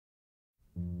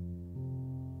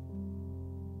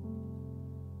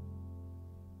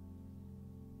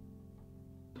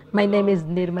My name is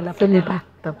Nirmala Sulba.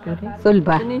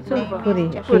 Sulba. Puri.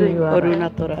 Puri.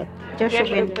 Orunatorat.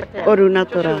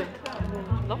 Orunatorat.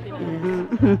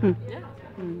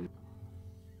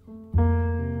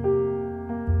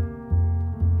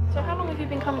 So how long have you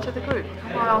been coming to the group?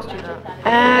 Have I asked you that?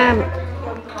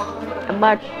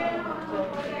 About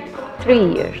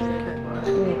 3 years.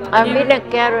 I've been a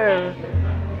carer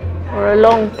for a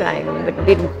long time, but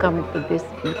didn't come to this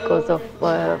because of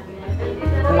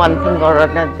one thing or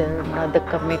another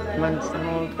commitments and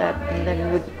all that. And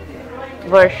then with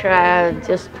Varsha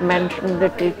just mentioned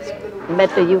that it's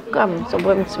better you come. So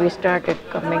once we started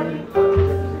coming,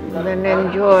 then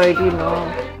enjoyed,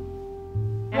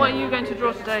 What are you going to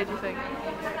draw today, do you think?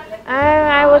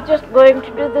 I was just going to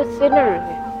do the scenery.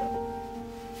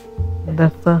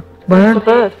 That's the bird. The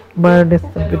bird. Bird is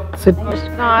the bit The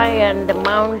sky and the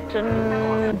mountain.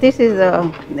 This is,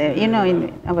 in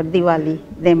our Diwali,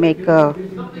 they make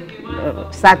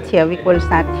satya, we call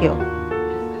satya,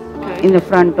 in the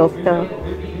front of the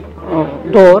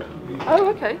door. Oh,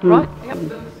 okay, right, yep.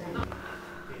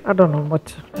 I don't know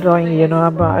much drawing,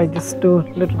 but I just do a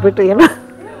little bit,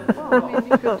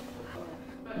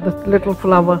 This little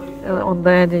flower on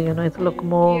the edge, it look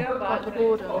more, Like the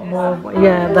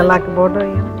border. the like border,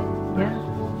 yeah.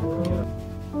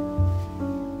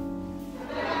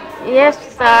 Yes,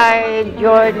 I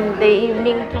joined the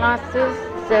evening classes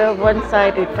once I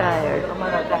retired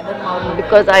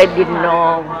because I didn't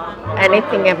know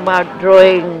anything about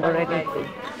drawing or anything.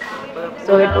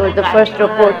 So it was the first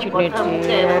opportunity,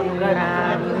 and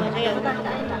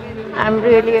I'm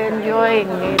really enjoying,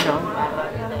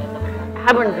 I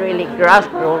haven't really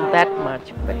grasped all that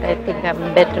much, but I think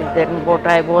I'm better than what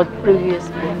I was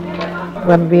previously.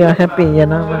 When we are happy,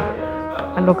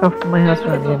 I look after my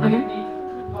husband,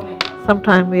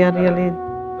 Sometimes we are really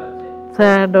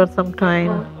sad, or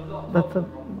sometimes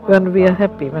when we are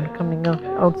happy, when coming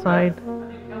outside,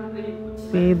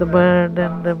 see the bird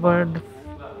and the bird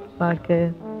like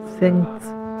sings,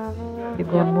 you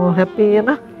go more happy,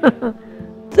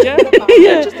 Yeah,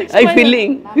 Yeah, just explain I'm it.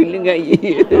 feeling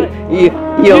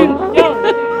young.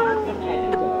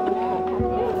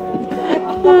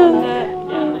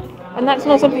 And that's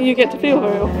not something you get to feel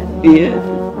very often.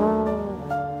 Yeah.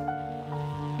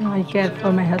 I care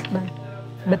for my husband,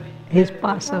 but he's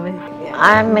passed away.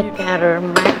 I'm a carer.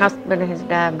 My husband is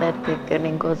diabetic and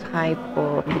he goes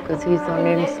hypo. Because he's on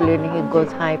insulin, he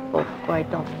goes hypo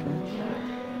quite often.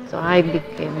 So I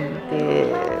became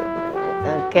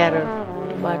the carer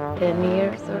about 10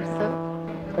 years or so.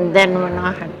 And then when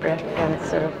I had breast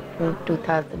cancer in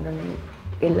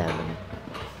 2011,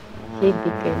 he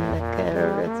became the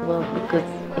carer as well because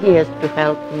he has to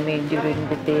help me during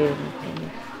the day and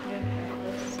things.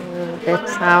 So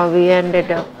that's how we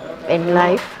ended up in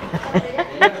life.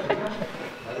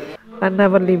 I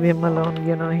never leave him alone,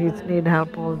 he's need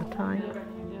help all the time.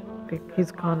 He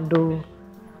can't do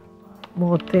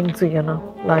more things,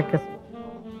 like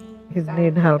he's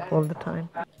need help all the time.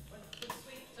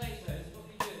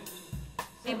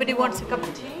 Anybody wants a cup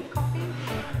of tea, coffee?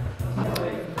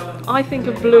 I think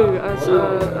of blue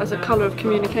as a colour of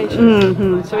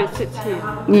communication, so it sits here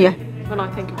Yeah. when I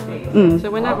think of blue. So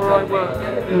whenever I work,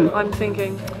 I'm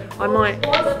thinking I might,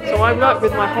 so I work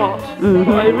with my heart,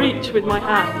 I reach with my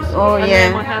hands, Oh, and yeah.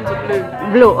 then my hands are blue.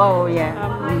 Blue, oh yeah.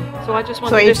 So I just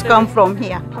want So to it's come from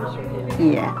here. comes from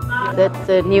here. Yeah. That's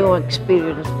a new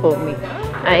experience for me.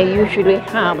 I usually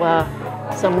have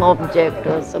some object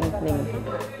or something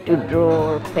to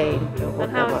draw or paint or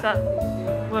And how is whatever.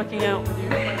 that working out with you?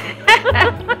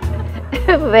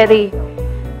 Very,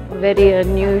 very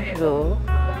unusual.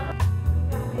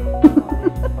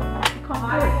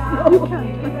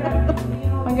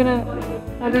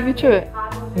 I'll leave you to it.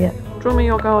 Yeah. Draw me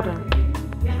your garden.